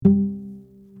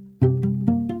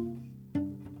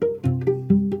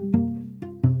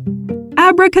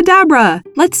Abracadabra!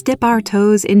 Let's dip our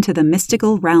toes into the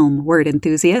mystical realm, word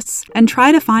enthusiasts, and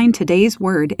try to find today's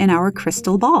word in our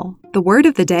crystal ball. The word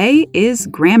of the day is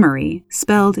gramarye,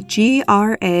 spelled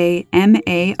G-R-A-M-A-R-Y-E.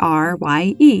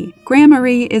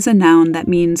 Gramarye is a noun that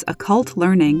means occult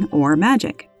learning or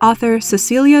magic. Author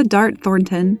Cecilia Dart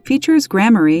Thornton features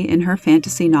gramarye in her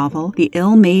fantasy novel The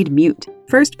Ill-Made Mute,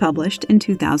 first published in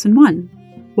 2001.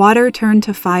 Water turned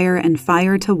to fire and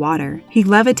fire to water. He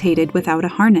levitated without a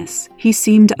harness. He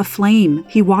seemed aflame.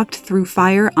 He walked through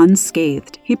fire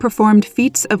unscathed. He performed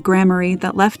feats of gramarye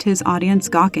that left his audience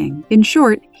gawking. In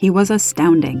short, he was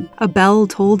astounding. A bell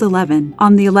tolled 11.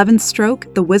 On the 11th stroke,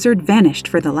 the wizard vanished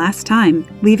for the last time,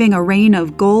 leaving a rain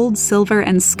of gold, silver,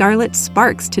 and scarlet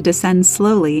sparks to descend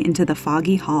slowly into the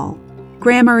foggy hall.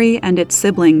 Gramarye and its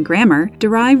sibling grammar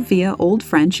derive via Old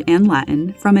French and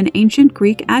Latin from an ancient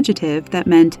Greek adjective that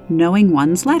meant knowing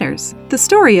one's letters. The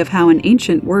story of how an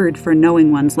ancient word for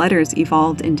knowing one's letters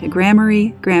evolved into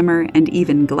gramarye, grammar, and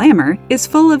even glamour is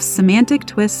full of semantic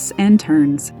twists and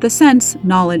turns. The sense,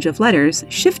 knowledge of letters,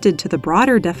 shifted to the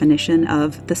broader definition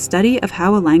of the study of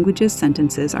how a language's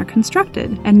sentences are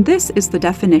constructed, and this is the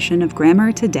definition of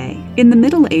grammar today. In the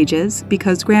Middle Ages,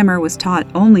 because grammar was taught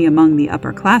only among the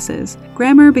upper classes,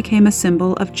 grammar became a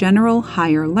symbol of general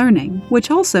higher learning,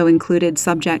 which also included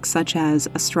subjects such as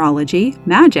astrology,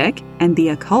 magic, and the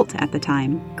occult at the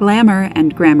time. Glamour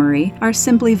and gramarye are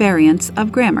simply variants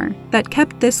of grammar that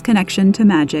kept this connection to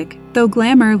magic, though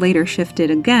glamour later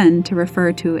shifted again to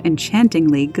refer to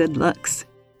enchantingly good looks.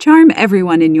 Charm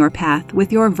everyone in your path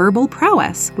with your verbal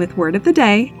prowess with Word of the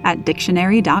Day at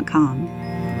dictionary.com.